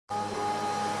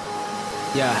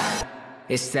Yeah,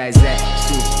 it's that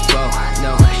super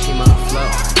no Shima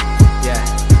flow. Yeah.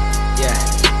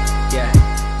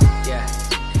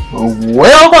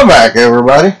 Welcome back,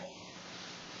 everybody.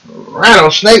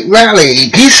 Rattlesnake Valley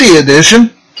PC edition.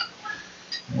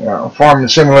 Farming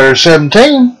Simulator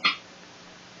 17.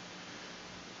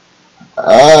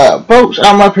 Folks,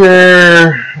 I'm up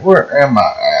here. Where am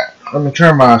I at? Let me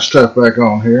turn my stuff back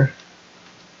on here.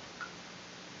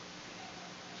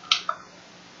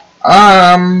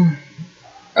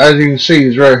 As you can see,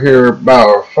 is right here by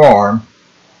our farm.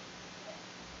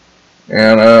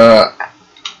 And,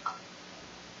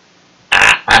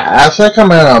 I think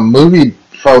I'm in a movie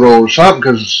photo or something,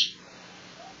 because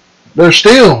they're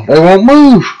still, they won't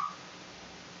move.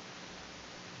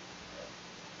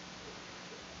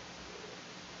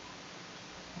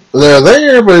 They're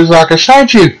there, but it's like a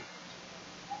statue.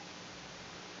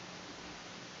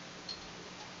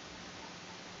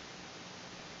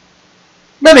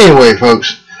 But anyway,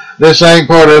 folks, this ain't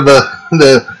part of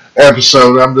the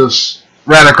episode. I'm just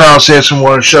ran across this and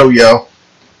want to show y'all.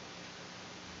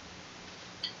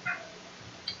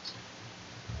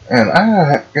 And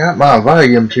I got my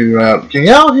volume too out. Can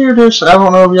y'all hear this? I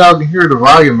don't know if y'all can hear the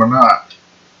volume or not.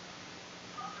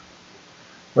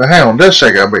 But hang on just a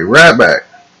second. I'll be right back.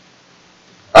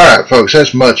 Alright, folks,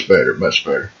 that's much better, much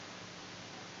better.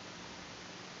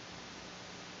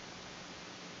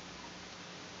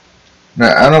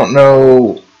 Now, I don't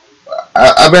know.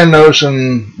 I've been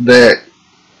noticing that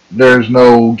there's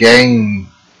no gain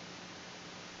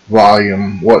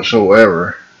volume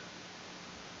whatsoever.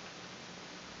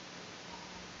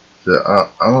 So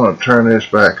I'm going to turn this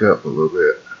back up a little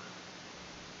bit.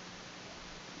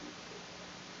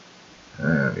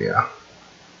 And yeah.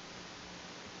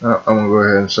 I'm going to go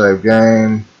ahead and save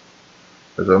game,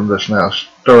 because I'm just now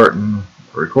starting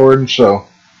recording. So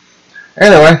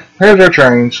anyway, here's our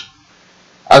trains.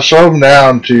 I slowed them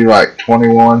down to like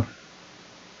 21.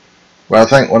 But I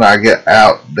think when I get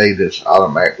out, they just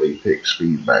automatically pick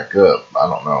speed back up. I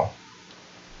don't know.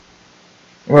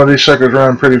 Well, these suckers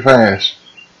run pretty fast.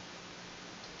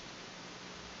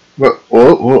 But,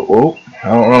 whoa. I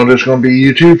don't know if this is going to be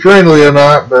YouTube friendly or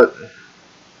not, but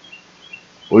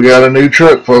we got a new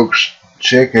truck, folks.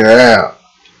 Check it out.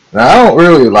 Now, I don't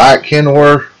really like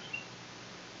Kenworth,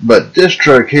 but this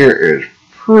truck here is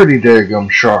pretty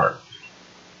daggum sharp.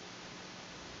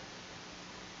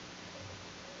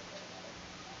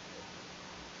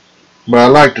 But I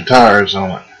like the tires on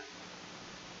it.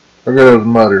 Look at those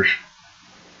motors.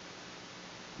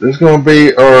 This is going to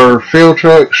be our field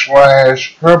truck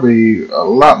 / probably a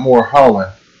lot more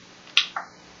hauling.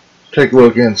 Take a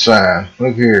look inside.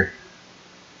 Look here.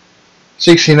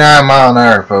 69 mile an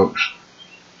hour, folks.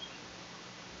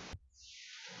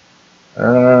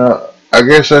 I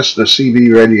guess that's the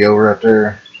CB radio right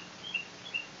there.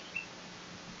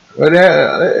 But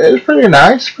it's pretty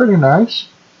nice, pretty nice.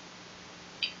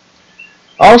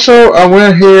 Also, I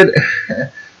went ahead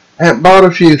and bought a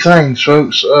few things,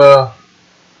 folks.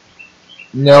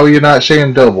 No, you're not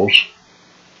seeing doubles.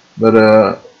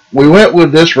 But we went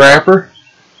with this wrapper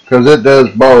because it does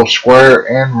both square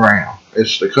and round.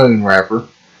 It's the Coon wrapper,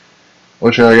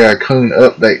 which I got a Coon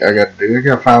update I got to do. I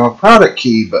got to find my product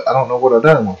key, but I don't know what I've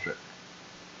done with it.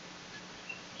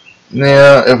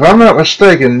 Now, if I'm not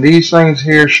mistaken, these things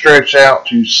here stretch out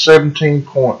to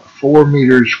 17.4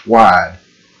 meters wide.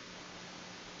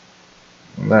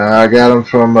 Now, I got them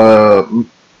from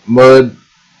mod.us.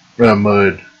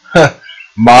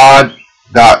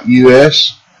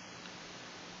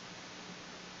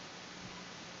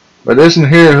 But this one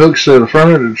here hooks to the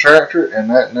front of the tractor, and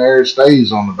that there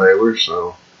stays on the baler,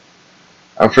 so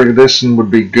I figured this one would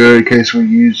be good in case we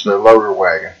use the loader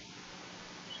wagon.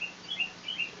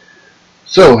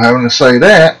 So, having to say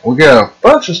that, we got a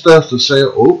bunch of stuff to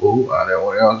sell. I didn't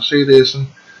want y'all to see this one.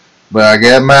 But I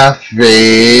got my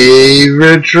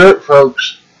favorite truck,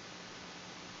 folks.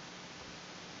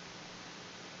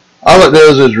 All it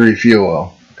does is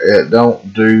refuel. It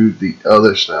don't do the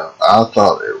other stuff. I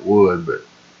thought it would, but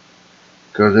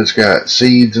because it's got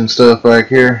seeds and stuff back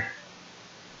here.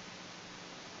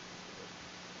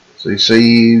 See,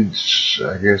 seeds,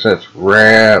 I guess that's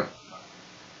wrap.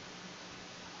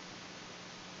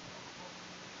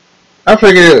 I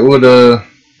figured it would,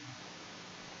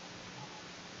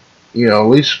 you know, at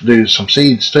least do some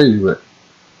seeds too,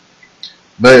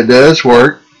 but it does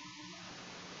work.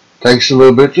 Takes a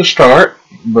little bit to start,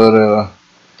 but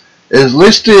it's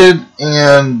listed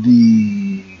in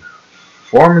the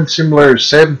Farming Simulator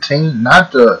 17,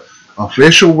 not the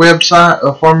official website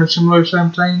of Farming Simulator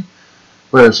 17,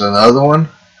 but it's another one.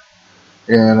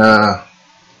 And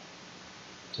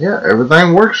Yeah,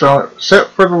 everything works on it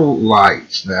except for the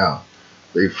lights. Now,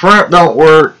 the front don't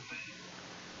work.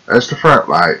 That's the front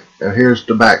light, and here's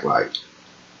the back light.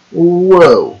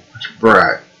 Whoa, it's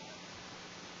bright.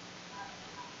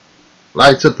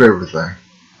 Lights up everything.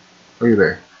 Look at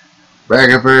there.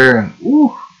 Back up there, and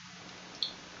woo.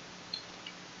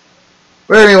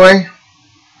 But anyway,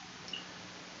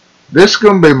 this is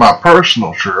going to be my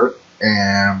personal shirt,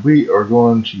 and we are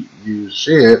going to use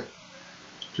it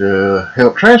to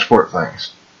help transport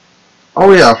things.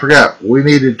 Oh yeah, I forgot. We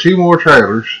needed 2 more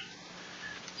trailers,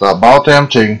 so I bought them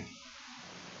 2.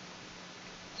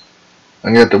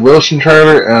 I got the Wilson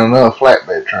trailer and another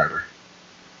flatbed trailer.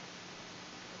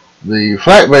 The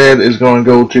flatbed is going to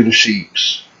go to the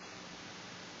sheeps,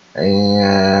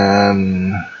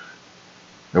 and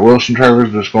the Wilson trailer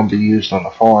is just going to be used on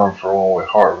the farm for when we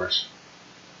harvest.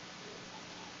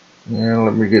 And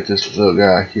let me get this little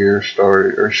guy here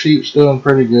started. Our sheep's doing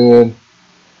pretty good,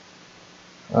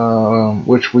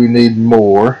 which we need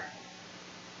more.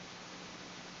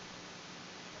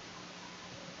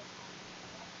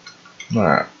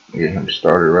 Alright, get him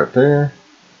started right there.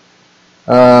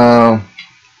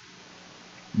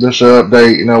 This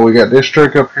update, you know, we got this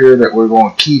trick up here that we're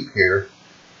going to keep here.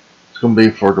 It's going to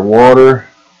be for the water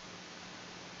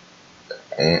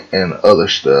and other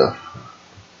stuff.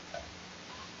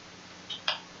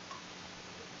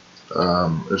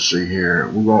 Let's see here.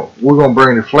 We're gonna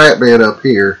bring the flatbed up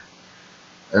here,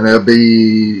 and that'll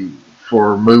be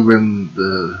for moving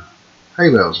the hay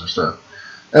bales and stuff.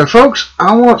 And folks,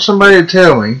 I want somebody to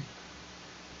tell me.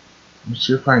 Let's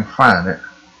see if I can find it.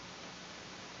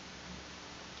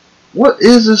 What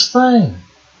is this thing?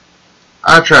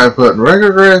 I tried putting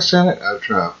regular grass in it. I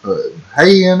tried putting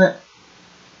hay in it.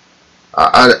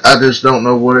 I just don't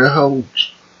know what it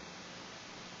holds.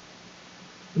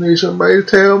 I need somebody to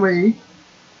tell me.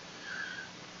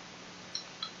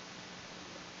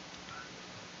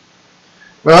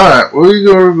 But alright,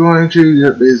 we're going to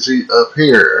get busy up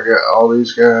here. I got all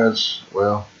these guys.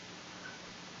 Well,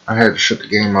 I had to shut the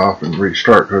game off and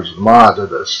restart because the mods of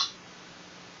this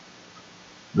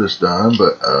done.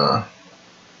 But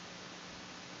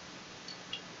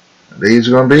these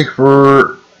are going to be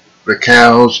for the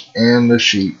cows and the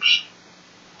sheeps.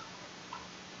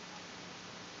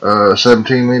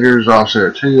 17 meters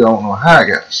offset 2. I don't know how I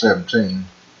got to 17.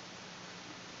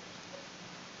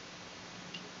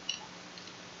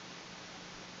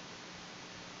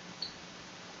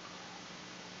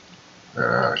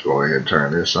 Go ahead and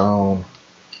turn this on.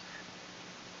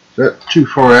 Is that too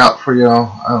far out for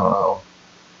y'all? I don't know.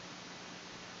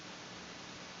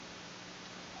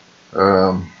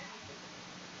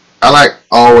 I like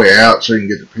all the way out so you can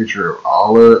get the picture of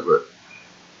all of it, but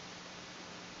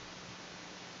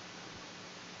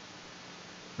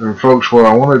and folks, what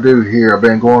I want to do here, I've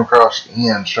been going across the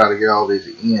ends, try to get all these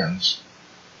ends.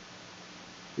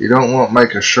 You don't want to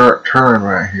make a sharp turn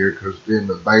right here because then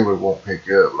the baler won't pick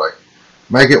up. Like,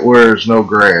 make it where there's no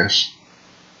grass.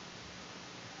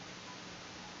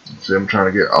 See, I'm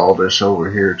trying to get all this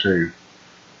over here too.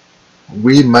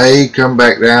 We may come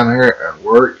back down here and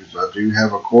work because I do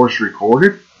have a course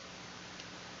recorded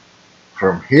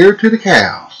from here to the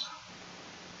cows.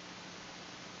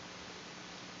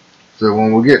 So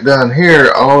when we get done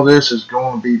here, all this is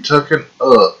going to be tucking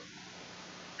up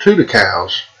to the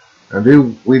cows.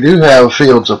 And we do have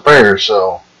fields up there,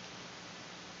 so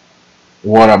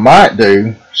what I might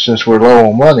do, since we're low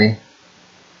on money,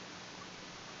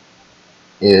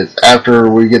 is after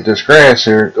we get this grass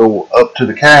here, go up to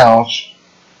the cows.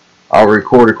 I'll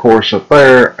record a course up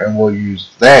there, and we'll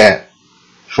use that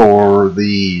for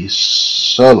the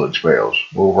silage bales.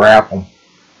 We'll wrap them.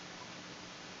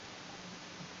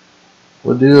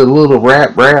 We'll do a little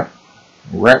wrap.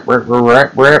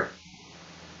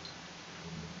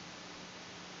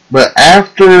 But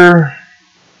after,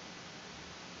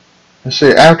 let's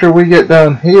see, after we get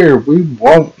done here, we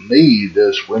won't need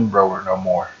this windrower no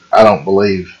more. I don't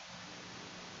believe.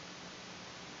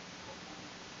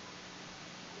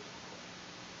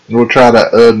 We'll try to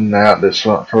uden out this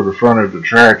for the front of the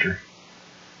tractor.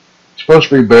 It's supposed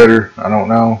to be better. I don't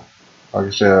know. Like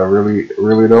I said, I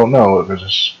really don't know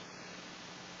because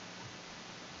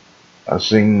I've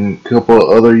seen a couple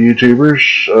of other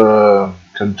YouTubers,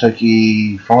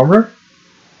 Kentucky Farmer,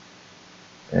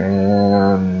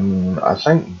 and I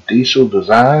think Diesel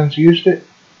Designs used it.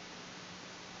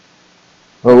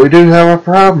 But we do have a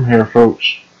problem here, folks.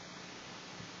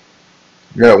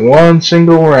 We got one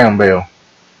single round bale.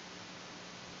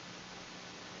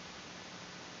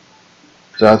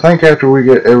 So I think after we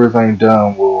get everything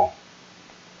done, we'll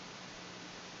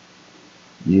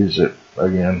use it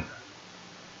again.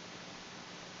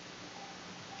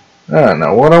 Alright,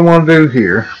 now what I want to do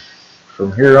here,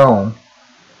 from here on,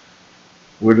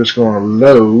 we're just going to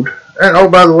load. And oh,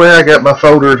 by the way, I got my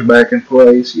folders back in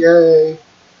place. Yay!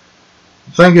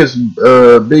 I think it's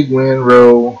big win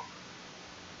row.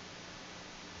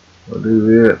 We'll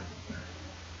do it.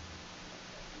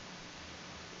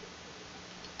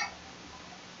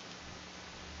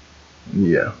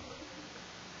 Yeah.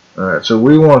 Alright, so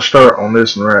we want to start on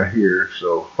this one right here.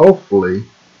 So hopefully,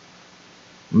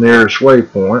 nearest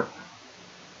waypoint.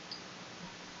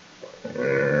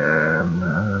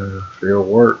 And field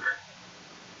work.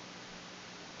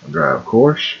 Drive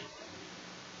course.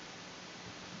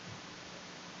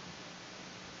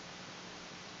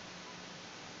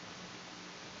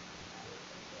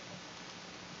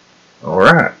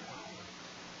 Alright.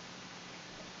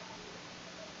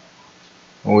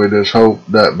 We just hope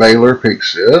that baler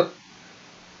picks it up.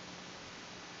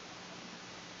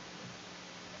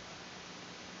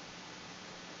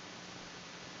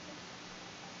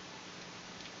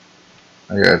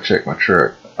 I gotta check my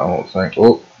truck. I don't think.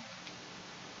 Oh.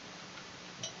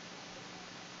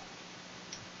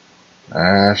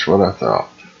 That's what I thought.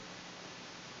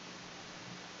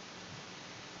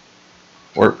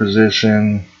 Work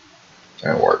position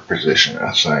and work position,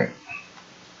 I think.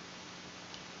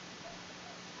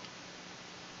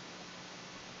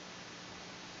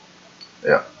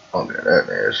 Yeah, okay, that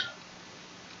is.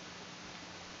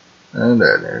 And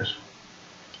that is.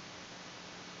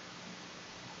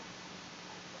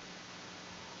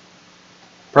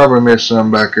 Probably missed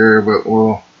some back there, but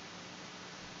we'll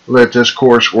let this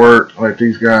course work, let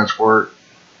these guys work.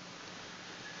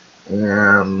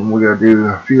 And we gotta do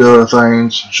a few other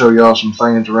things, show y'all some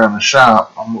things around the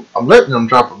shop. I'm letting them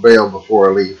drop a bale before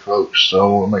I leave, folks,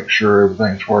 so we'll make sure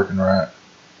everything's working right.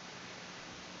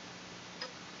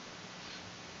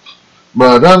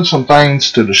 But I've done some things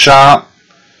to the shop.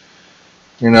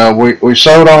 You know, we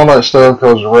sold all that stuff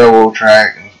because the railroad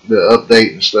track and the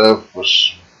update and stuff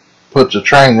was puts a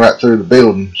train right through the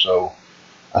building. So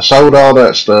I sold all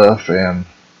that stuff, and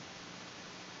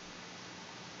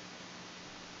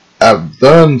I've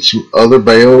done some other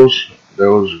bales,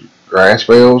 those grass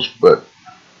bales, but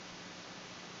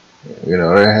you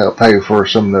know, they help pay for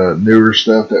some of the newer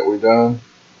stuff that we've done.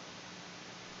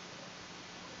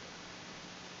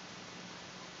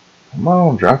 Come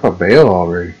on, drop a bale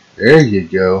already. There you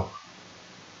go.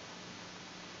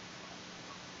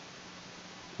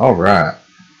 Alright.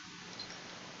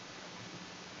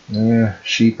 Yeah,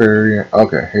 sheep area.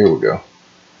 Okay, here we go.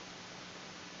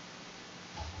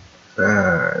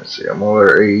 Let's see, I'm going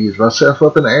to ease myself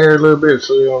up in the air a little bit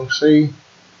so y'all can see.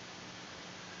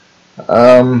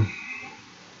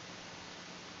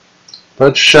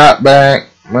 Put the shot back.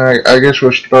 I guess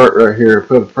we'll start right here.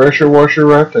 Put a pressure washer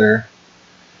right there.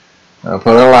 I'll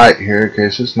put a light here in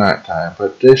case it's nighttime.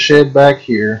 Put this shed back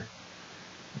here.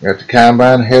 Got the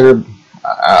combine header.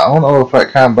 I don't know if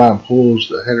that combine pulls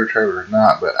the header trailer or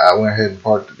not, but I went ahead and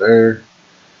parked it there.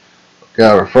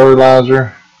 Got our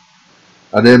fertilizer.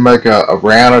 I did make a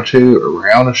round or two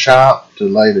around the shop to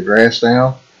lay the grass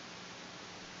down.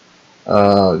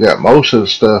 Got most of the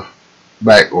stuff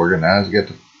back organized. Got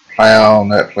the plow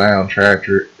and that plow and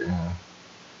tractor and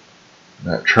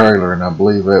that trailer, and I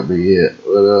believe that'd be it.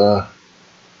 But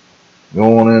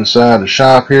going inside the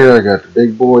shop here, I got the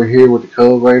big boy here with the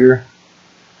cultivator.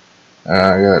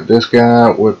 I got this guy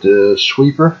with the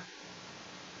sweeper.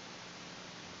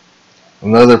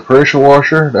 Another pressure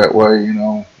washer, that way, you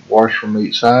know, wash from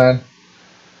each side.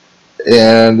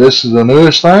 And this is the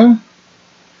newest thing.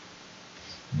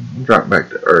 Drop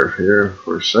back to earth here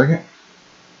for a second.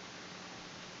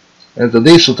 It's the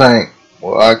diesel tank,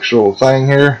 well, actual thing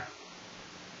here.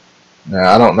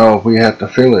 Now I don't know if we have to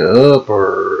fill it up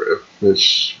or if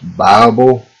it's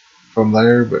viable from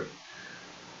there, but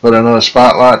put another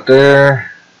spotlight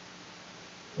there.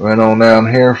 Went on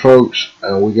down here, folks,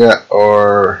 and we got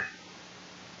our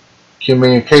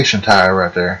communication tire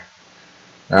right there.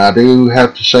 Now I do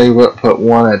have to save up, put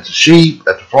one at the sheep,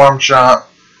 at the farm shop,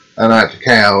 and at the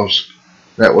cows.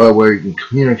 That way we can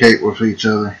communicate with each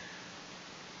other.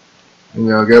 You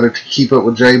know, got to keep up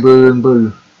with J-Boo and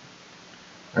Boo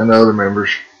and the other members.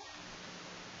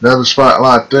 Another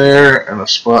spotlight there and a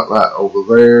spotlight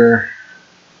over there.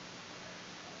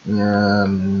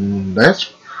 And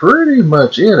that's pretty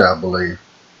much it, I believe.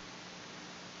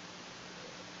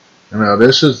 You know,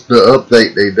 this is the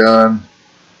update they done.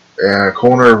 And a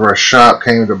corner of our shop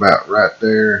came to about right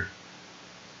there.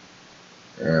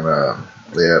 And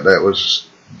yeah, that was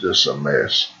just a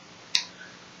mess.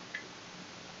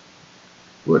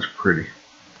 Looks pretty.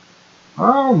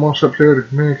 Almost up there to the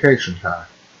communication tie.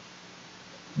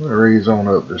 I'm going to raise on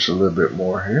up just a little bit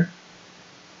more here.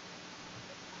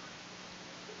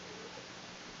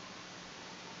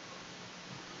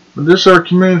 But this is our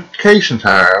communication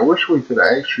tower. I wish we could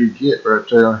actually get right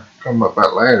there, come up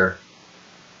that ladder.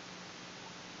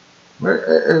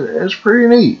 It's pretty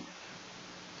neat.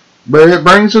 But it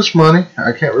brings us money.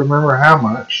 I can't remember how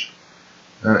much.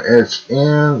 It's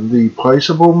in the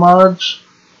placeable mods.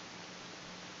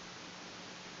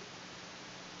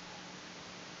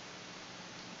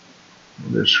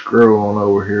 Just scroll on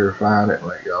over here, find it, and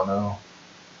let y'all know.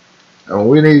 And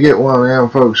we need to get one of them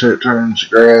folks that turns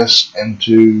grass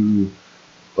into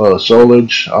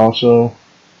silage also.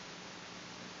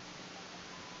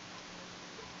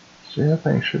 See, I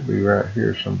think it should be right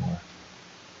here somewhere.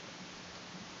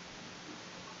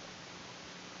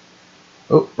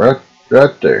 Oh,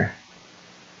 right there.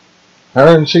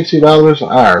 $160 an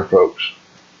hour, folks.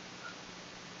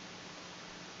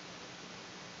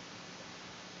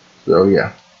 So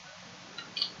yeah,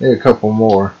 need a couple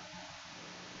more.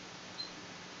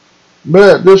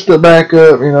 But just to back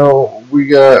up, you know, we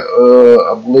got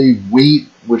I believe wheat,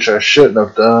 which I shouldn't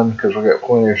have done because we got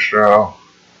plenty of straw.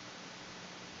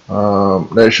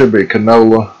 That should be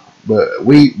canola, but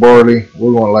wheat, barley,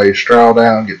 we're gonna lay straw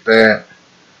down, get that,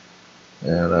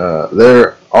 and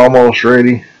they're almost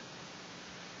ready.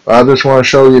 I just want to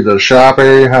show you the shop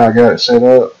area, how I got it set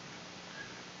up.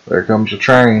 There comes the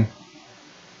train.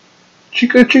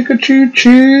 Chicka chicka choo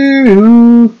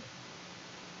choo.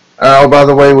 Oh, by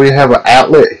the way, we have an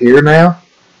outlet here now.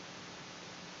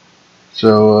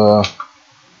 So,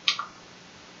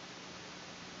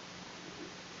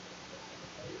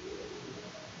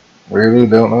 really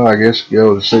don't know. I guess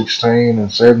go to 16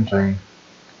 and 17.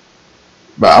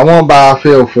 But I want to buy a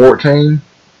field 14.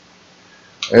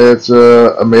 It's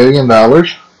 $1 million. A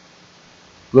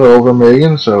little over $1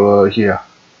 million, so yeah.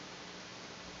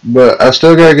 But I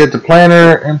still gotta get the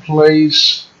planter in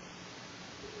place.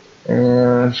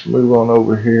 And let's move on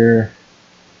over here.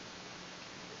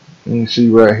 You can see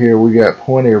right here we got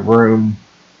plenty of room.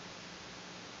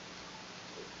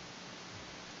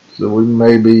 So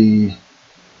we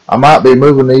I might be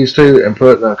moving these two and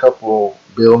putting a couple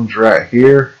buildings right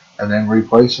here and then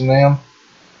replacing them.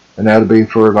 And that'll be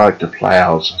for like the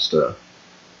plows and stuff.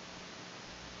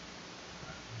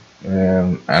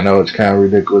 And I know it's kind of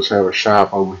ridiculous to have a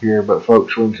shop over here, but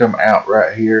folks, we can come out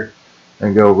right here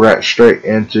and go right straight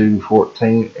into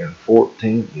 14, and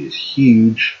 14 is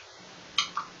huge.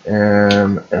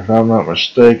 And if I'm not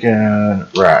mistaken,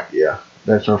 right, yeah,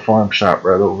 that's our farm shop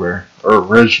right over there, our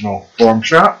original farm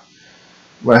shop.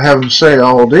 But having said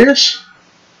all this,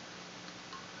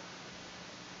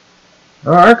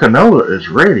 our canola is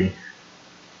ready.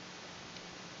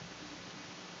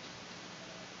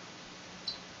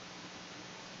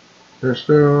 There's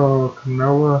still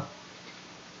canola.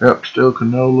 Yep, still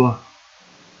canola.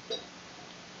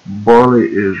 Barley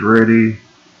is ready.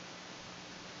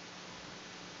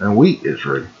 And wheat is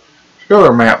ready. Let's go to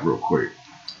our map real quick.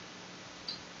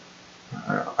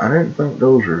 I didn't think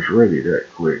those were ready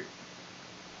that quick.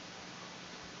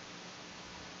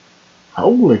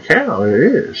 Holy cow, it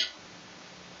is.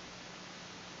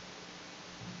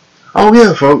 Oh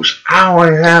yeah, folks, I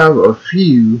only have a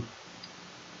few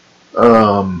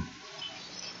gold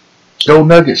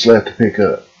nuggets left to pick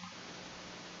up.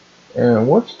 And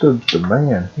what's the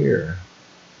demand here?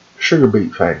 Sugar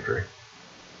beet factory.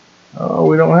 Oh,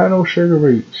 we don't have no sugar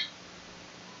beets.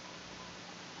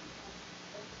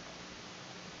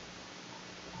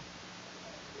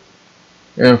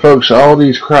 And folks, all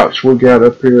these crops we got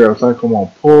up here, I think I'm going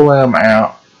to pull them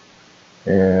out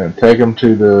and take them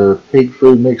to the pig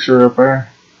food mixer up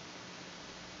there.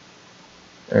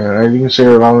 And as you can see,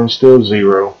 our volume's still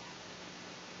 0.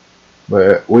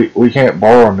 But we can't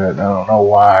borrow that. I don't know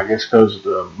why. I guess because of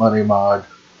the money mod.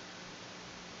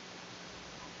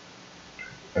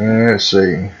 And let's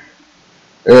see.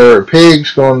 Our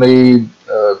pigs gonna need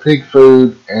pig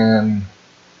food, and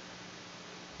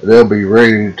they'll be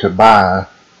ready to buy.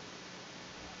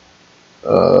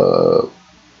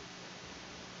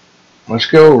 Let's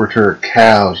go over to our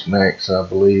cows next, I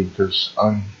believe, because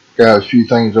I've got a few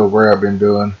things over there I've been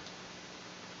doing.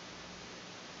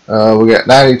 We got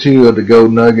 92 of the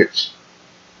gold nuggets.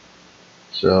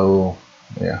 So,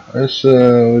 yeah,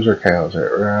 where's our cows at?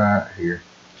 Right here.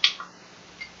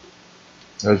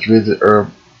 Let's visit our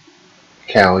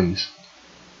cowies.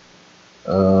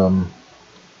 There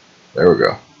we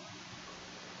go.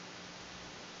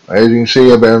 As you can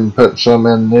see, I've been putting some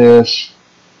in this.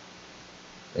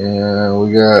 And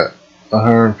we got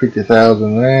 150,000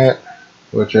 in that,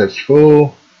 which that's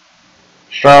full.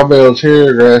 Straw bales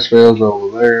here, grass bales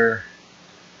over there.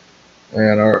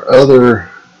 And our other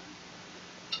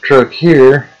truck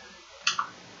here,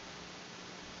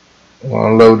 I'm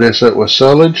going to load this up with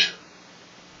silage.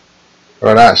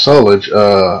 or not silage,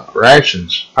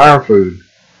 rations, power food.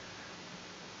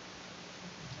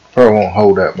 Probably won't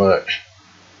hold that much.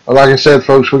 But like I said,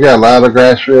 folks, we got a lot of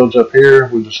grass fields up here.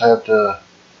 We just have to,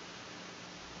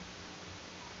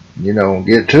 you know,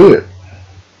 get to it.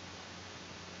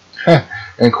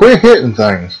 And quit hitting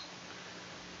things.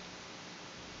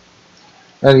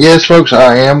 And yes, folks,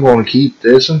 I am going to keep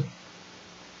this one.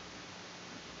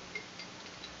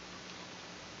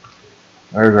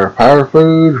 There's our power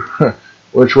food,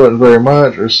 which wasn't very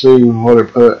much. Let's see what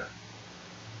it put.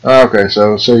 Okay,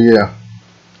 so yeah.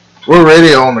 We're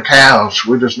ready on the cows.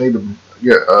 We just need to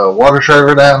get a water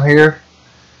trailer down here,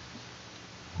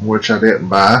 which I didn't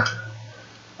buy.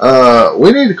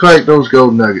 We need to collect those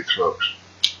gold nuggets, folks.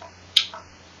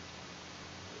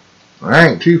 I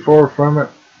ain't too far from it.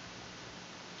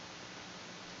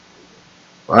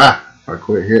 Wow, if I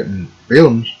quit hitting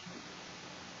buildings.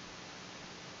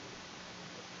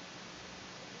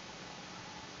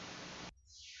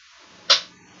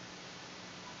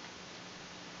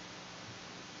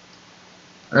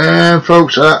 And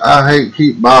folks, I hate to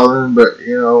keep bothering, but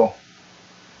you know,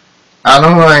 I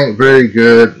know I ain't very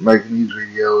good making these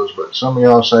videos, but some of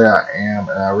y'all say I am,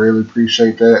 and I really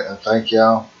appreciate that, and thank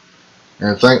y'all.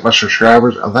 And thank my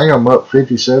subscribers. I think I'm up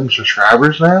 57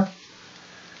 subscribers now.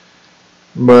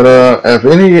 But if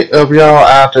any of y'all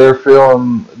out there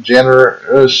feeling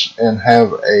generous and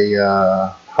have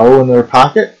a hole in their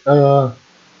pocket, I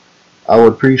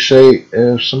would appreciate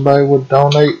if somebody would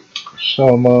donate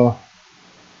some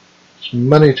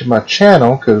money to my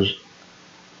channel, because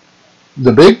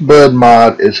the Big Bud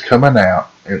mod is coming out,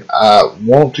 and I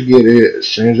want to get it as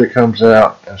soon as it comes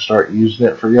out and start using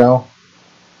it for y'all.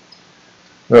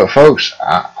 Well, folks,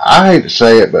 I hate to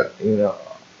say it, but you know,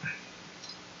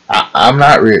 I'm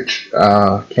not rich.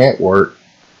 Can't work.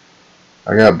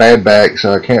 I got a bad back,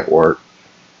 so I can't work.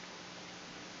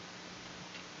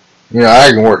 You know, I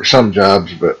can work some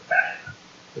jobs, but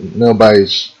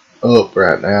nobody's up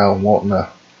right now wanting to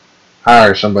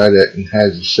hire somebody that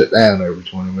has to sit down every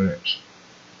 20 minutes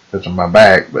because of my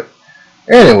back. But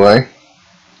anyway,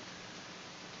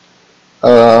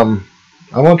 I'm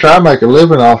gonna try to make a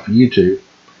living off of YouTube.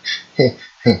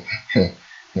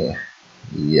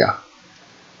 Yeah.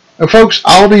 And folks,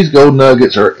 all these gold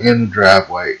nuggets are in the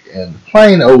driveway and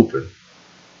plain open,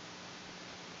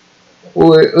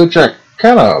 which I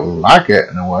kind of like it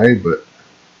in a way, but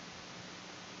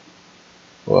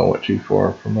well, I went too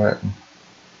far from that.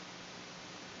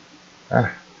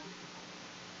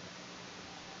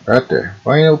 Right there,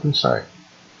 plain open sight.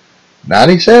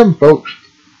 97, folks.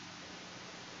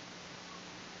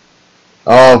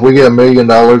 Oh, if we get $1 million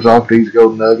off these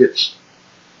gold nuggets,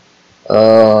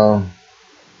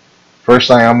 first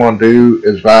thing I'm going to do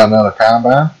is buy another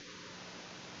combine.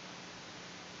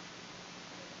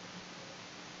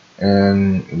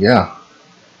 And yeah,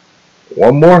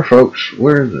 one more, folks.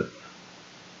 Where is it?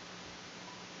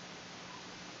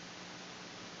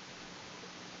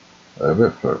 A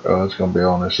bit further. Oh, it's going to be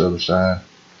on this other side.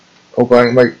 Hope I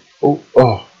can make.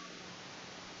 Oh.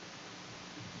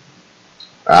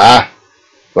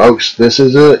 Folks, this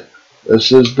is it.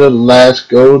 This is the last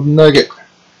gold nugget.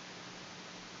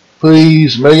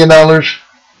 Please, $1 million.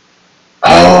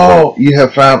 Oh, you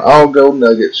have found all gold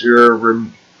nuggets. You're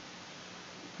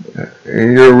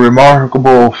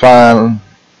remarkable find.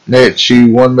 Nets you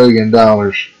 $1 million.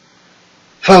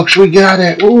 Folks, we got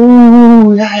it.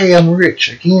 Ooh, I am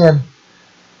rich again.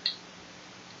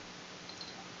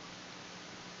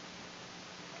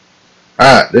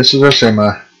 Alright, this is our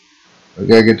semi. We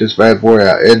gotta get this bad boy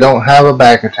out. It don't have a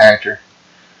back attacher,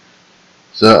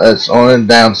 so it's on the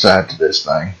downside to this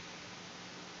thing.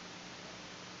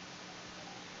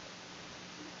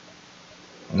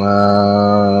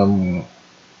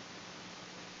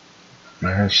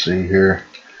 Let's see here.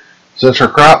 Since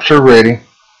our crops are ready,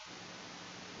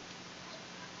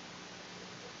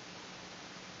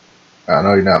 I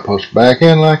know you're not supposed to back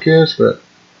in like this, but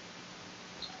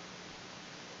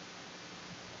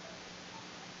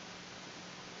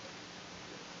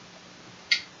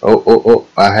oh,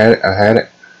 I had it. I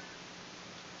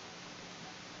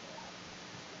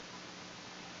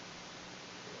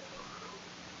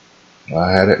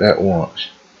had it that once.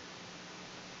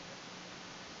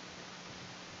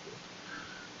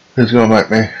 It's gonna make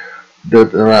me do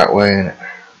it the right way in it.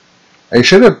 They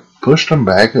should have pushed them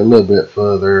back a little bit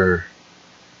further.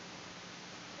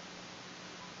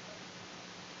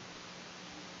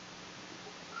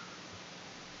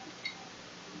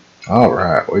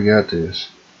 Alright, we got this.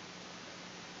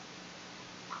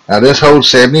 Now this holds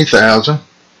 70,000.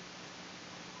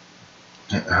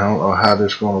 I don't know how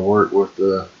this is going to work with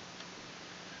the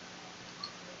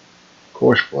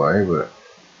horseplay, but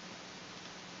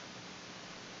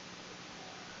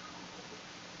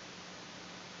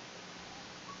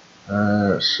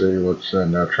let's see what's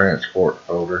in our transport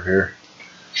folder here.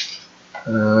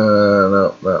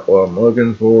 No, not what I'm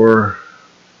looking for.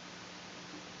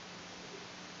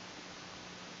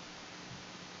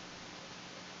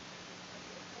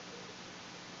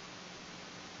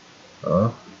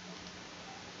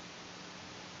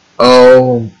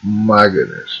 Oh my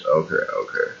goodness. Okay.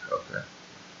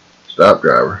 Stop,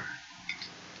 driver.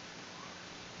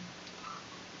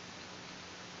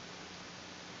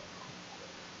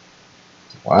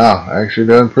 Wow, actually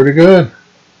done pretty good.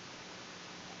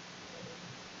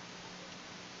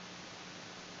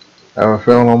 I have a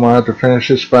feeling I'm gonna have to finish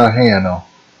this by hand though.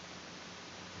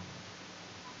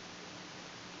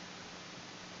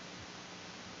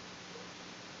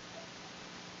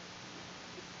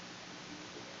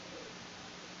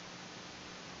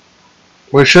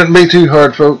 Well, it shouldn't be too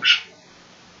hard, folks.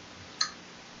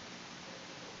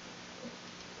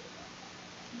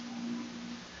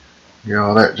 Get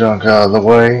all that junk out of the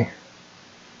way.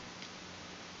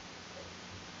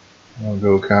 I'll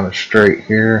go kind of straight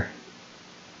here.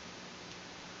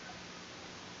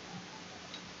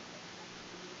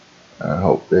 I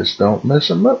hope this don't mess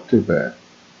them up too bad.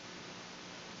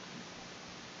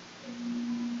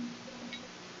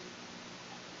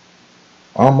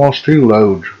 Almost 2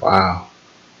 loads. Wow.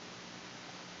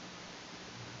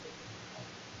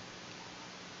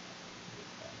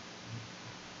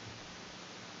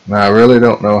 Now I really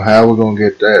don't know how we're gonna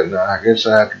get that. Now I guess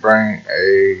I have to bring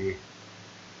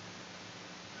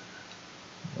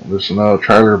another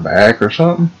trailer back or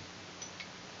something.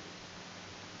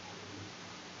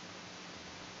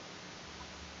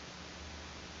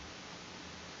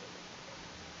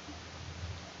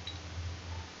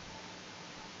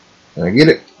 Did I get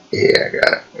it? Yeah, I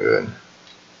got it. Good.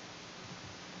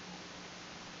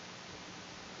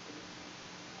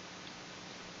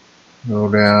 Go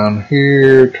down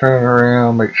here, turn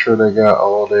around, make sure they got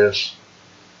all this.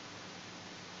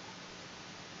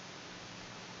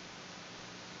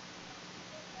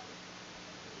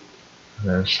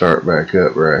 Then start back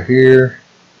up right here.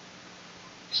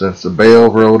 Since the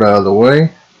bale rolled out of the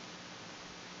way.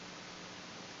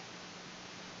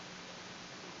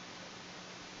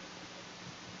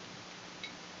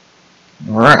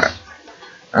 Alright.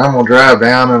 I'm going to drive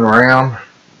down and around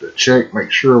to check,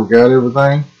 make sure we got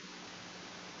everything.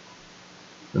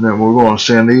 And then we're going to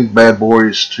send these bad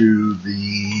boys to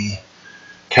the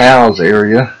cows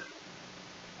area.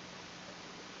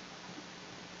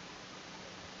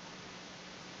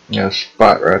 Got a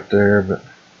spot right there, but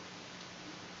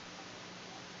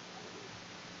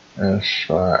that's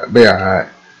fine. Be alright.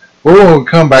 We're going to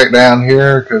come back down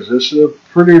here because this is a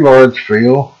pretty large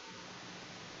field.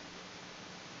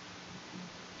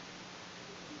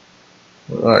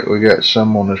 Look like we got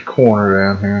some on this corner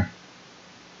down here.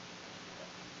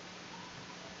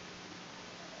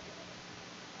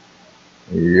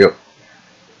 Yep.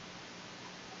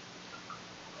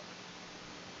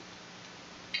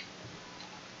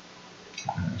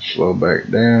 Slow back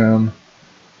down.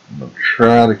 I'm going to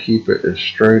try to keep it as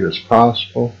straight as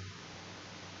possible.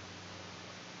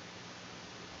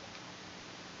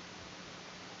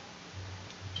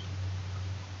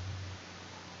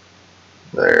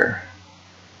 There.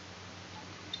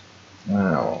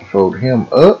 Now I'll fold him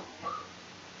up.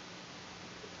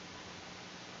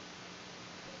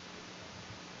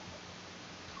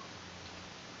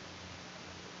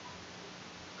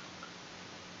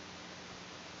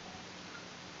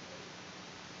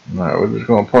 Alright, we're just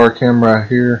going to park him right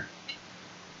here.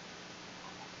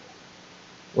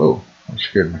 Whoa, that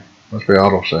scared me. Must be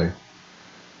autosave.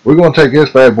 We're going to take this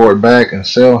bad boy back and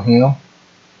sell him.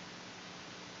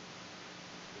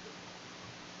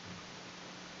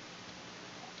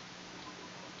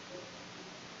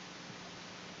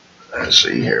 Let's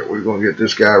see here. We're going to get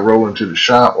this guy rolling to the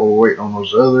shop while we're waiting on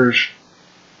those others.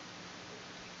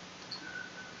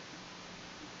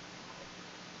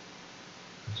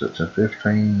 Is it to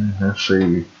 15? Let's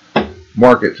see.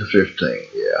 Mark it to 15.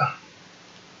 Yeah.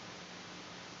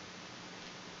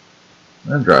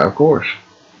 And drive, of course.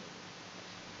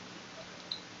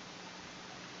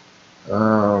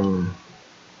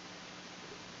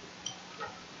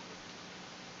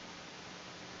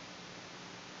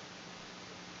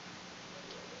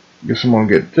 Guess I'm going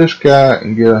to get this guy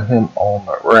and get him on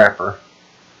the wrapper.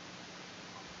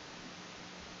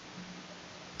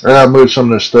 I gotta move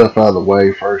some of this stuff out of the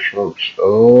way first, folks.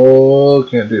 Oh,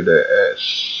 can't do that.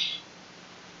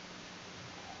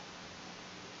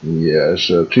 Yeah,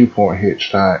 it's a 2-point hitch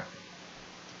type.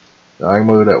 I can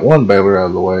move that one baler out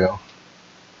of the way.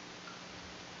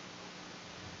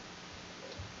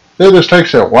 It just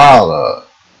takes a while to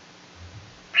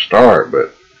start,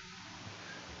 but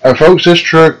folks, this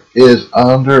truck is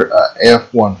under a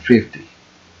F-150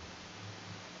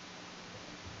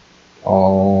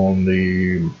 on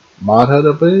the mod hut,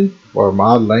 I believe, or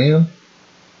mod land.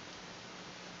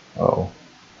 Oh,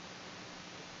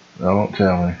 don't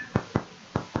tell me.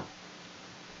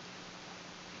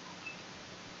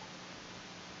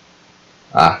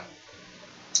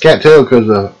 Can't tell because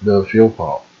of the fuel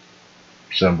pump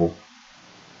symbol.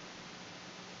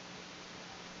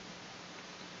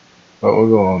 But we're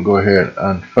going to go ahead and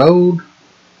unfold.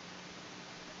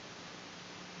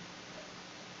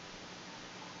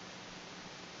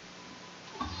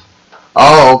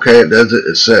 Oh, okay, it does it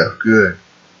itself. Good.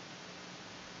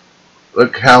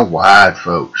 Look how wide,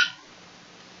 folks.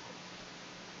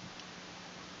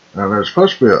 Now, there's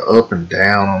supposed to be an up and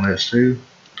down on this, too.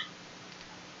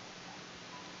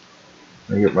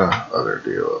 Let me get my other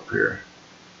deal up here.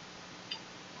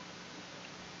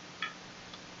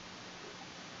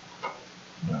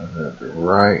 At the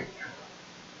right.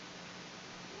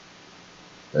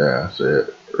 Yeah, that's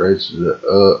it. Raises it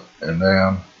up and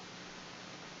down.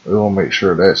 We want to make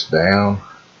sure that's down.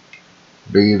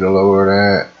 B to lower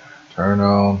that. Turn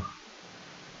on.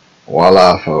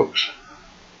 Voila, folks.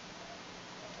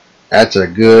 That's a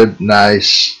good,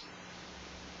 nice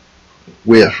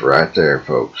whiff right there,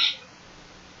 folks.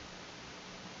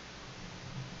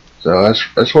 So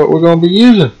that's what we're going to be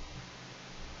using.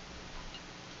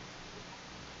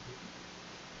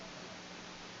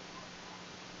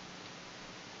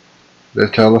 The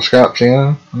telescope's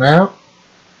in and out,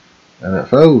 and it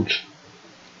folds.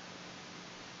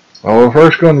 Well, we're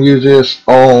first going to use this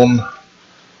on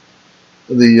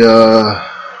the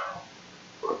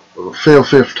fill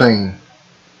 15.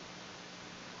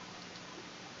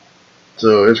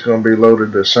 So it's going to be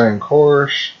loaded the same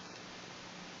course.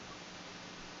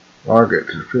 Log it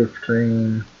to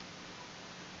 15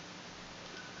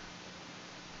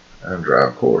 and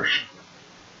drive course.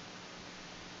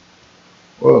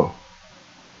 Whoa.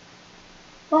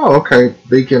 Oh, okay.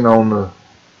 Beacon on the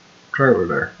trailer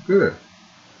there. Good.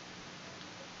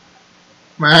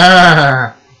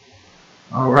 Ah,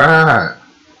 all right.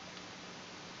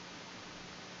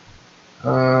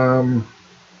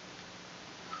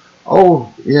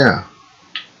 Oh yeah.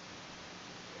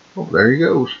 Oh, there he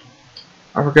goes.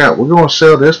 I forgot. We're going to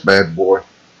sell this bad boy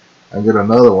and get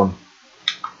another one.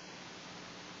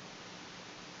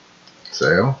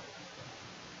 Sell.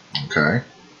 Okay.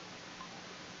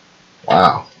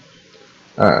 Wow.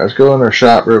 Alright, let's go in our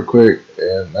shop real quick.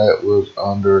 And that was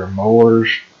under mowers.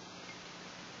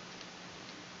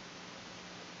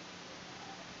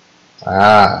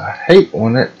 I hate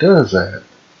when it does that.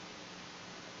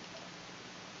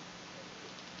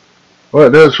 What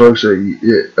it does, folks,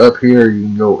 up here you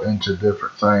can go into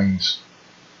different things.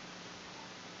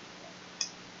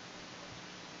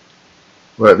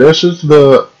 But this is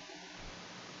the,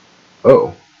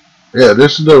 oh, yeah,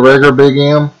 this is the regular Big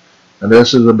M, and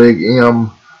this is the Big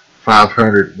M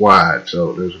 500 wide.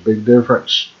 So there's a big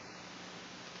difference.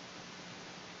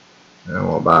 And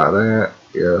we'll buy that,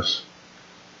 yes.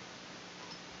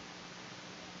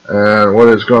 And what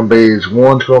it's going to be is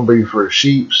one's going to be for the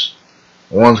sheeps,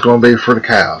 one's going to be for the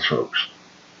cows, folks.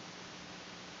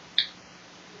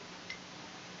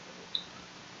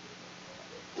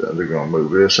 So they're going to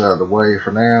move this out of the way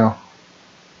for now.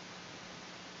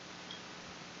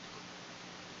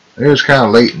 It was kind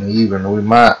of late in the evening. We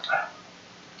might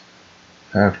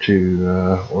have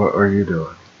to, what are you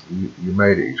doing? You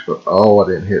made it. Oh, I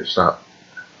didn't hit stop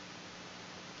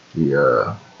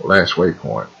the last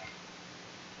waypoint.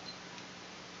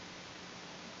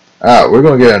 Alright, we're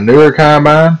going to get a newer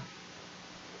combine.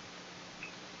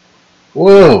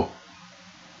 Whoa.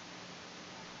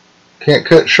 Can't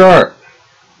cut sharp.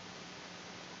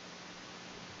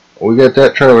 We got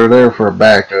that trailer there for a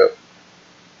backup.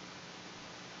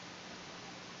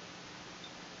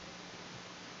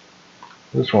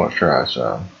 Just want to try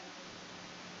some.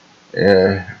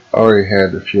 Yeah, already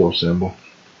had the fuel symbol.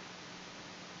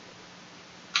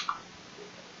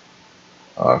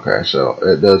 Okay, so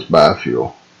it does buy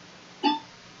fuel.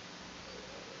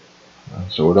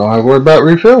 So we don't have to worry about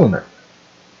refilling it.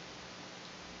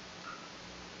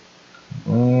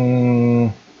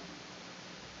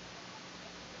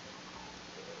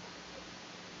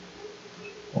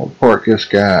 I'll park this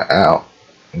guy out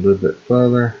a little bit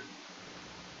further.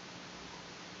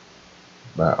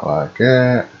 About like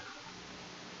that.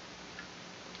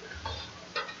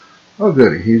 Oh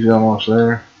goody, he's almost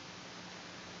there.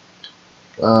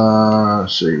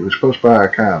 Let's see, we're supposed to buy a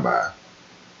combine.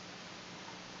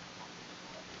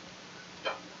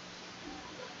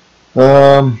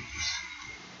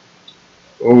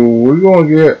 we're going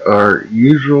to get our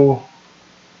usual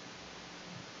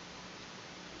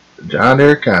John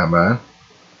Deere combine.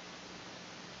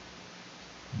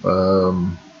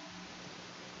 12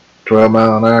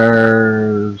 mile an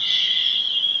hour,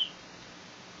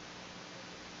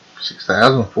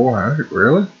 6,400,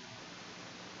 really?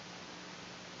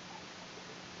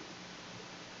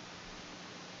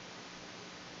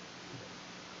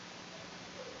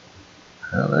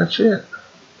 Well, that's it.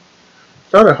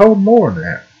 Thought it hold more than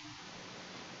that.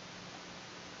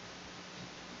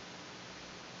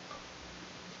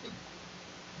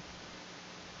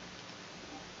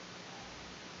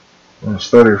 When it's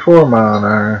 34 mile an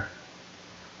hour,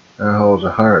 that holds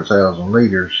 100,000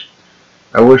 liters.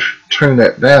 I wish I'd turn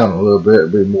that down a little bit,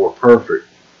 it'd be more perfect.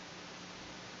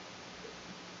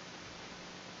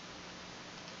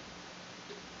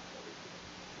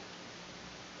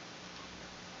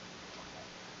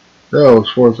 That was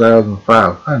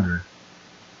 4,500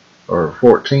 or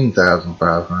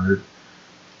 14,500.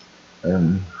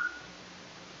 And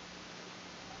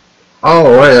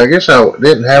oh wait, I guess I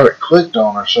didn't have it clicked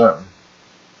on or something.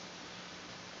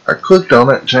 I clicked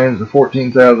on it and changed to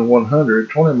 14,100,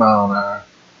 20 mile an hour.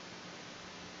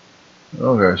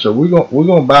 Okay, so we're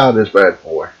gonna buy this bad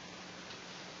boy.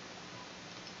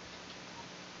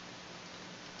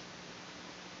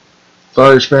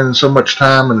 Sorry spending so much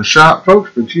time in the shop,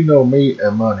 folks, but you know me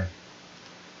and money.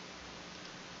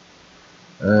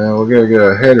 And we're gonna get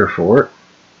a header for it.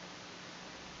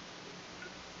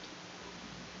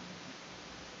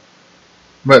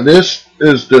 But this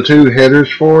is the two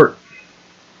headers for it.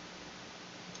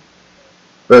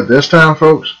 But this time,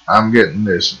 folks, I'm getting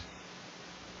this.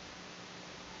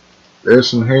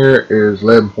 This one here is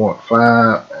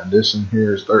 11.5, and this one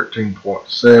here is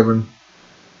 13.7.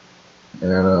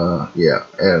 And yeah,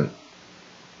 and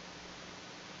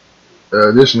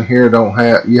this one here don't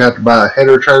have. You have to buy a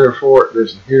header trailer for it.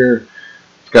 This one here,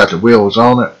 it's got the wheels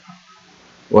on it.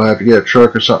 We'll have to get a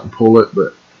truck or something to pull it,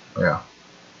 but yeah.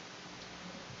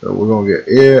 So we're gonna get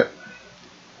it.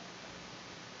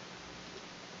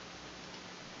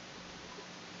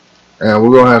 And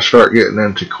we're gonna have to start getting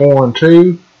into corn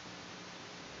too.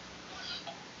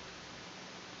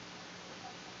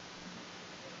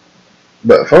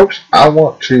 But folks, I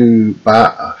want to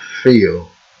buy a field.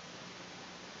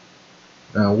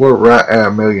 Now we're right at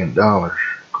 $1 million.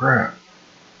 Crap.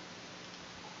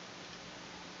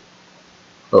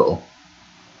 Uh-oh.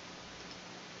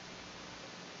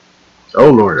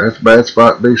 Oh Lord, that's a bad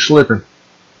spot to be slipping.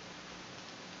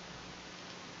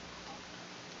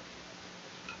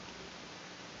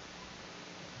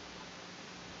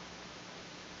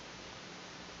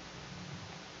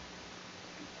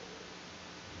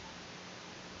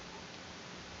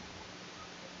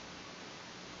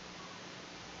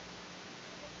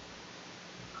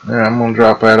 Now I'm going to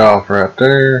drop that off right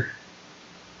there.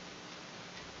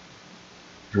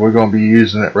 We're going to be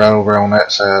using it right over on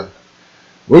that side.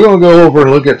 We're going to go over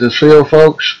and look at this field,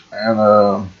 folks,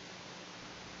 and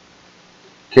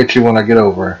catch you when I get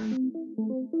over.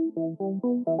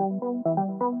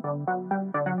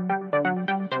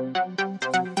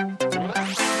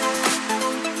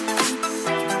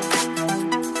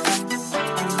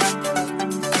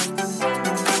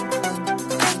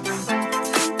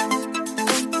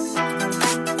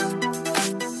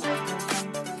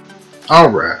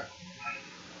 Alright.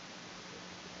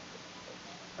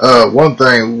 One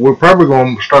thing, we're probably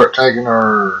going to start taking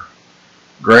our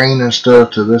grain and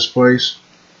stuff to this place.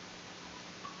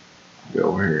 Go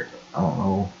over here. I don't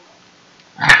know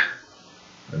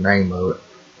the name of it.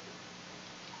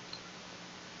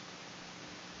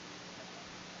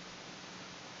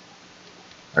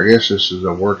 I guess this is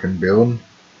a working building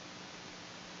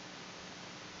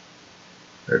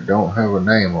that don't have a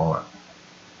name on it.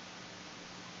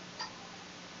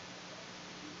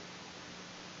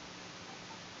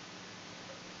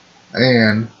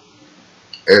 And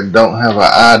it don't have an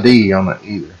ID on it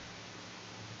either.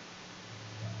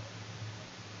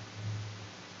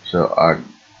 So I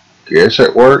guess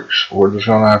it works. We're just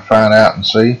going to have to find out and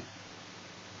see.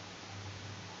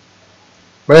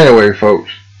 But anyway, folks,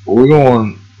 we're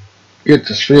going to get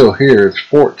this field here. It's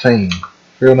 14.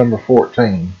 Field number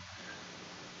 14.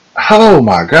 Oh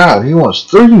my God, he wants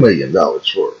 $3 million for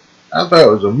it. I thought it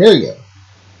was $1 million.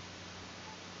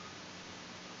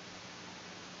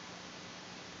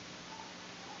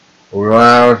 We're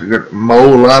going to have to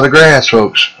mow a lot of grass,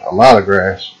 folks. A lot of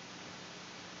grass.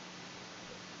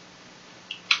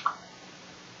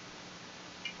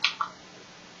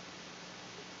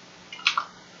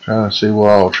 Trying to see what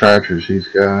all tractors he's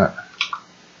got.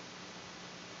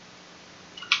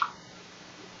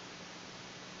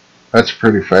 That's a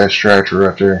pretty fast tractor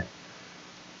right there.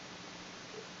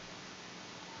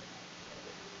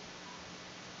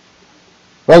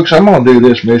 Folks, I'm going to do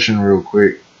this mission real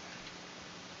quick.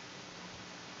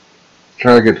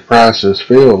 Try to get the price of this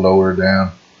field lower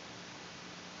down.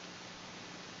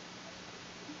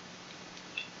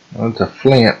 Well, it's a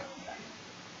flint.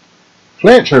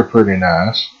 Flints are pretty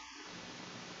nice.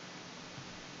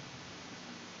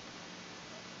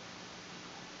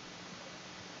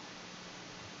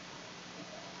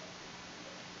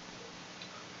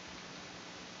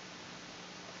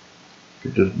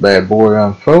 Get this bad boy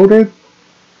unfolded.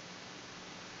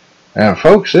 And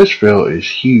folks, this field is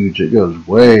huge. It goes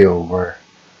way over.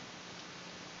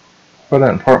 Put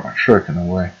that and park my truck in the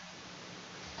way.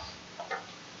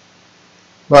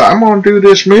 But I'm going to do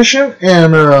this mission,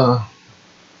 and I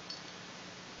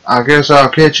guess I'll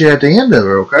catch you at the end of it,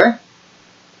 okay?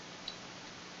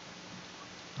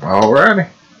 Alrighty.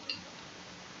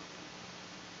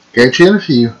 Catch you in a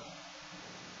few.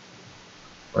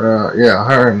 Yeah,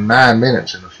 109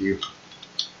 minutes in a few.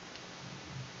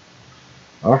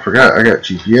 Oh, I forgot, I got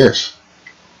GPS.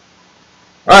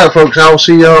 Alright, folks, I will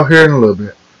see y'all here in a little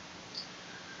bit.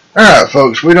 Alright,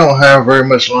 folks, we don't have very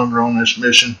much longer on this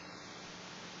mission.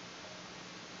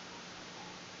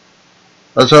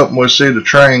 I was hoping we'd see the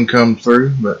train come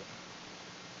through, but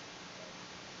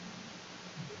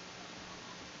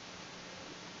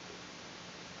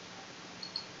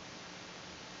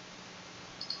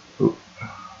ooh,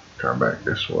 turn back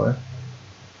this way.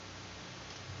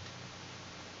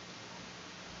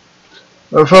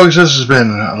 Well, folks, this has been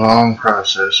a long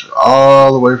process,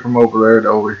 all the way from over there to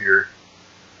over here.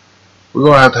 We're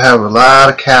going to have a lot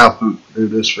of cow poop to do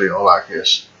this field like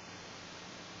this.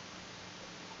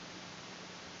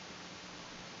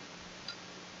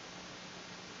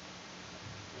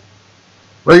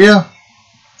 But yeah,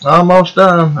 almost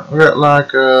done. We got like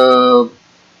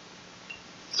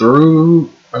through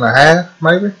and a half,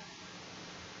 maybe.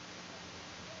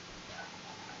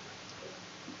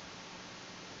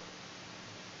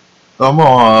 So I'm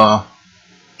gonna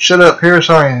shut up here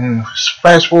so I can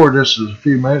fast forward just a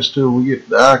few minutes till we get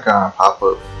the icon pop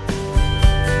up.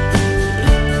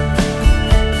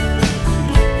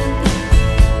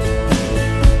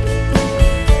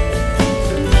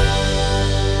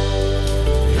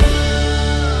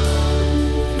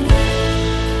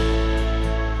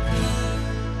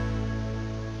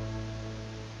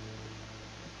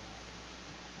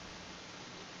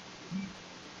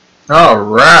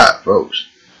 Alright, folks.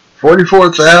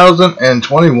 44,000 and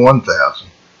 21,000.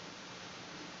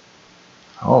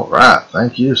 Alright,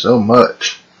 thank you so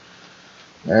much.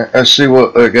 Let's see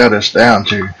what it got us down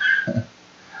to.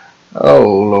 Oh,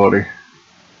 lordy.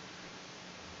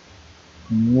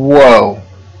 Whoa.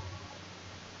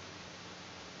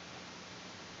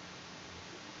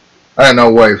 Ain't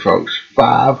no way, folks.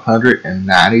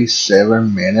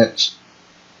 597 minutes.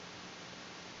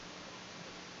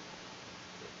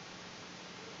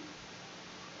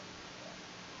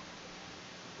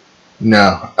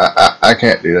 No, I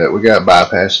can't do that. We got to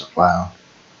bypass the plow.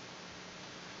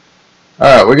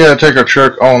 Alright, we got to take our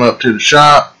truck on up to the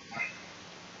shop.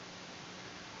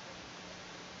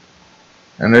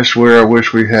 And this is where I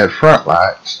wish we had front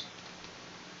lights.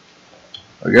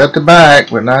 We got the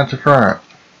back, but not the front.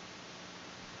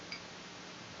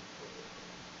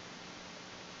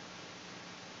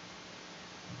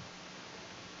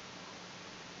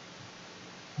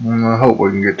 And I hope we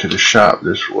can get to the shop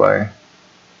this way.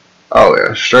 Oh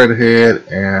yeah, straight ahead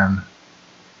and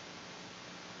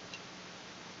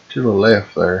to the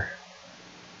left there.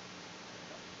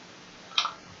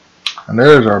 And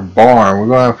there's our barn. We're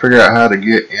going to figure out how to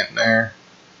get in there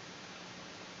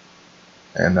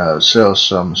and sell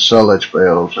some silage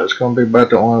bales. That's going to be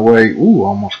about the only way. Ooh,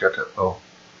 almost got that pole.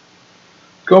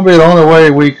 It's going to be the only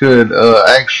way we could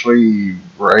actually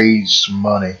raise some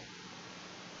money.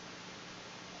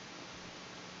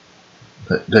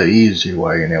 The easy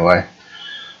way, anyway.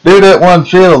 Do that one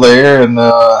field there, and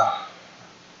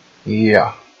yeah.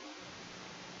 I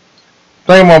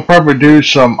think I'm gonna probably do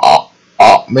some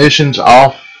missions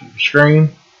off screen.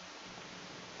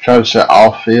 Try to set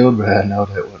off field, but I know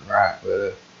that wasn't right.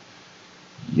 But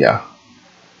yeah.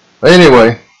 But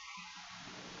anyway,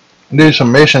 do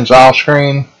some missions off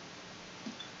screen.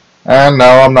 And no,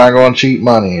 I'm not gonna cheat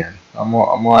money in. I'm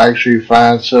gonna actually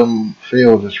find some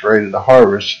field that's ready to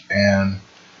harvest and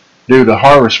do the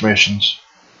harvest missions.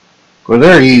 Because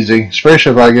they're easy,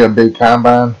 especially if I get a big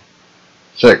combine.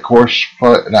 Set course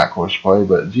play, not course play,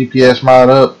 but GPS mod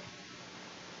up.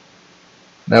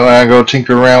 That way I go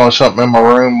tinker around with something in my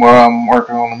room while I'm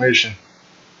working on the mission.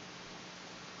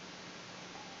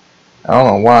 I don't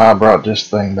know why I brought this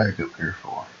thing back up here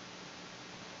for.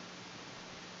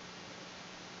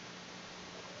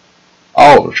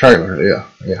 Oh, the trailer, yeah,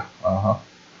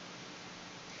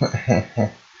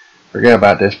 Forget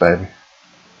about this, baby.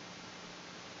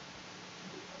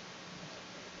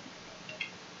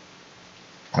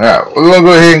 Alright, we're going to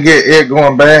go ahead and get it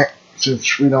going back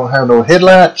since we don't have no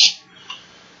headlights.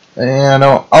 And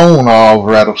I don't own all of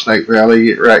Rattlesnake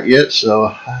Valley right yet, so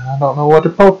I don't know what the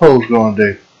popo's going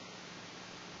to do.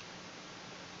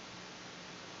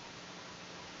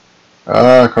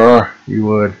 Car, you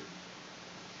would.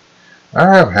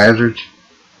 I have hazards.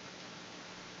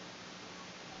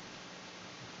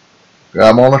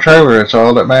 Got them on the trailer, that's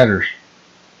all that matters.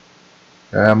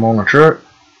 Got them on the truck?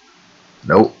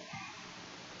 Nope.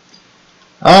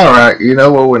 Alright, you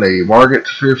know what we need. Mark it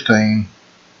to 15.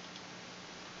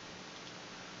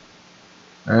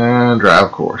 And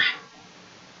drive course.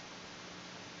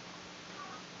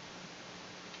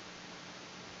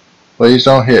 Please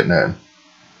don't hit nothing.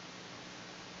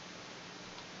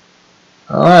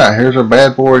 Alright, here's our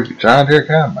bad boy John Deere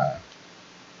combine.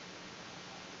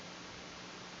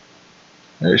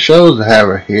 It shows to have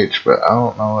a hitch, but I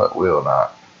don't know it will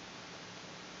not.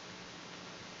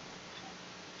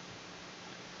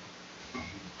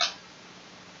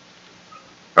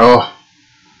 Oh.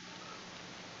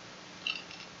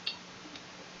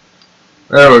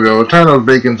 There we go. We'll turn those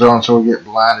beacons on so we get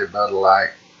blinded by the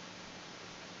light.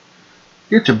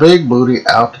 Get your big booty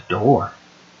out the door.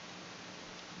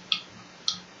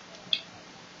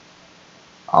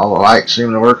 All the lights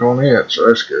seem to work on it, so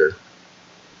that's good.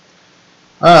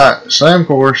 Alright, same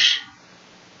course.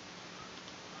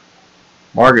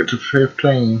 Mark it to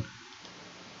 15.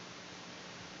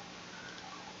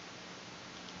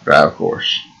 Drive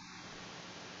course.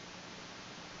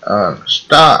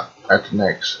 Stop at the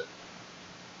next.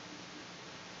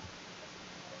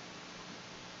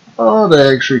 Oh,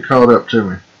 they actually caught up to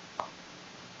me.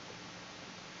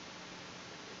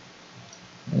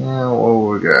 Yeah,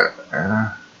 what we got?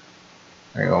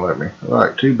 Ain't gonna let me.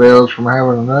 Like 2 bells from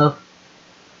having enough?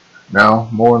 No,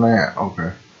 more than that.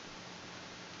 Okay.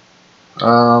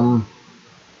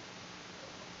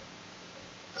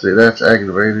 See, that's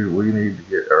activated. We need to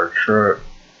get our truck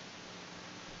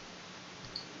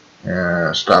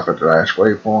and stop at the last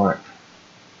waypoint.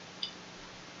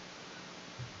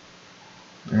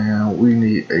 And we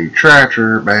need a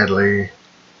tractor badly.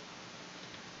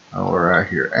 Oh, we're right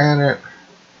here at it.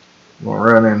 We'll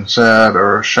run inside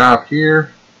our shop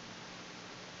here.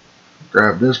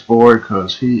 Grab this boy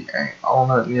because he ain't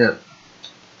on it yet.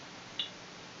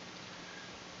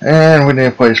 And we need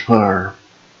a place to put our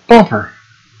bumper.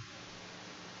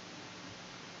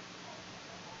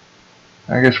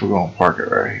 I guess we're going to park it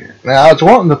right here. Now, I was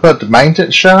wanting to put the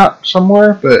maintenance shop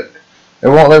somewhere, but it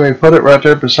won't let me put it right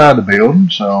there beside the building,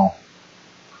 so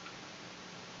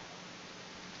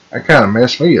that kind of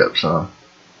messed me up some.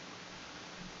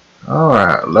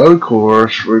 Alright, load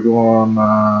course. We're going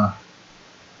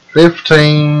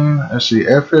 15, let's see,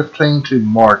 F15 to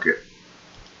market.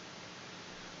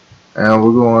 And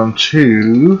we're going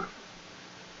to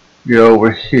go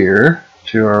over here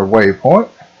to our waypoint.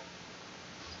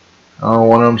 I don't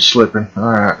want them slipping.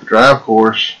 Alright, drive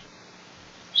course.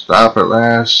 Stop at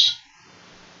last.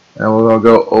 And we're going to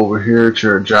go over here to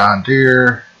our John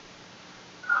Deere.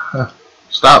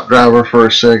 Stop driver for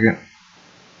a second.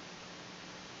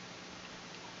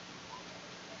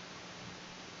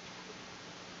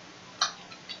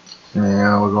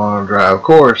 And we're going to drive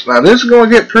course. Now this is going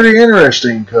to get pretty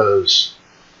interesting because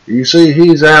you see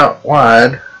he's out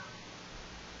wide.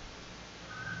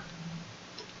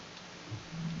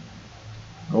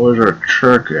 Where's our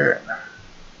truck at?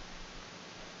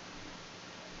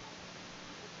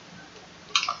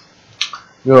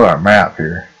 Go to our map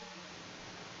here.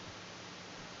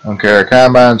 Okay, our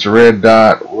combine's a red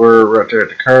dot. We're right there at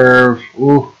the curve.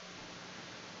 Ooh.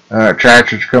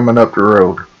 Tractor's coming up the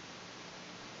road.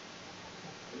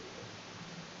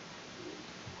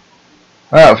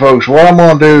 Alright folks, what I'm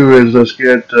going to do is let's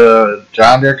get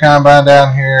John Deere combine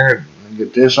down here, and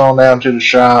get this on down to the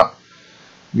shop,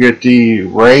 get the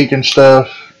rake and stuff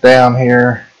down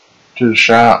here to the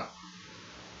shop.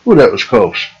 Ooh, that was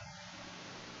close.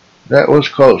 That was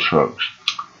close, folks.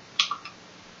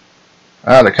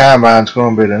 The combine's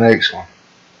going to be the next one.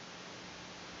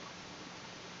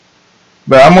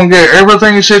 But I'm going to get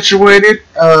everything situated,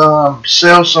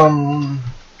 sell some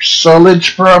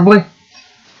silage probably.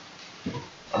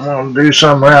 I'm going to do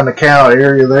something around the cow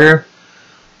area there.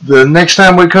 The next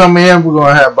time we come in, we're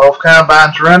going to have both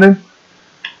combines running.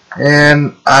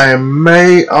 And I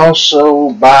may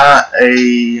also buy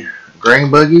a grain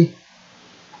buggy.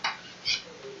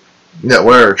 That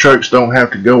way our trucks don't have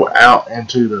to go out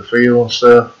into the field and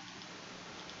stuff.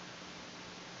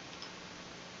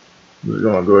 I'm just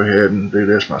going to go ahead and do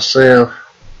this myself.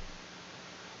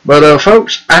 But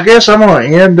folks, I guess I'm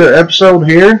going to end the episode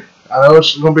here. I know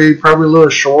it's going to be probably a little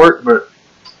short, but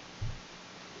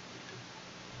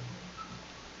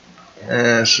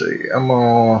let's see.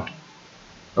 We're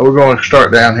going to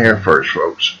start down here first,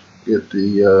 folks. Get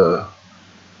the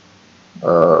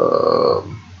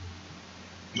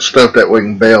stuff that we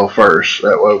can bale first.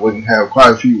 That way we can have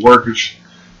quite a few workers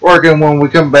working when we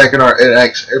come back in our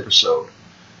next episode.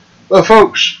 But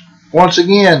folks, once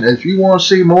again, if you want to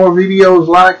see more videos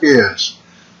like this,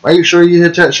 make sure you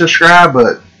hit that subscribe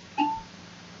button.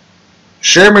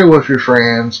 Share me with your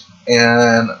friends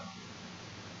and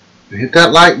hit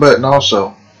that like button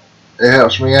also. It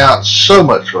helps me out so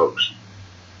much, folks.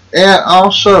 And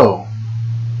also,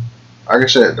 like I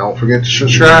said, don't forget to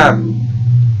subscribe.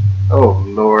 Oh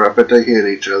Lord, I bet they hit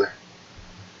each other.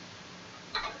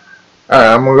 Alright,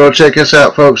 I'm going to go check this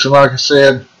out, folks. And like I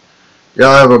said,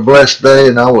 y'all have a blessed day,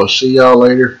 and I will see y'all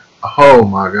later. Oh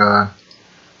my God.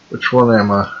 Which one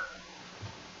am I?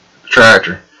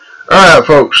 Tractor. Alright,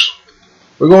 folks.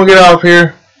 We're going to get off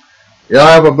here. Y'all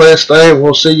have a blessed day, and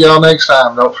we'll see y'all next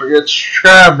time. Don't forget to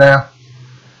subscribe now.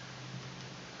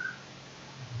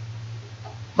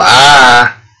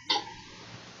 Bye.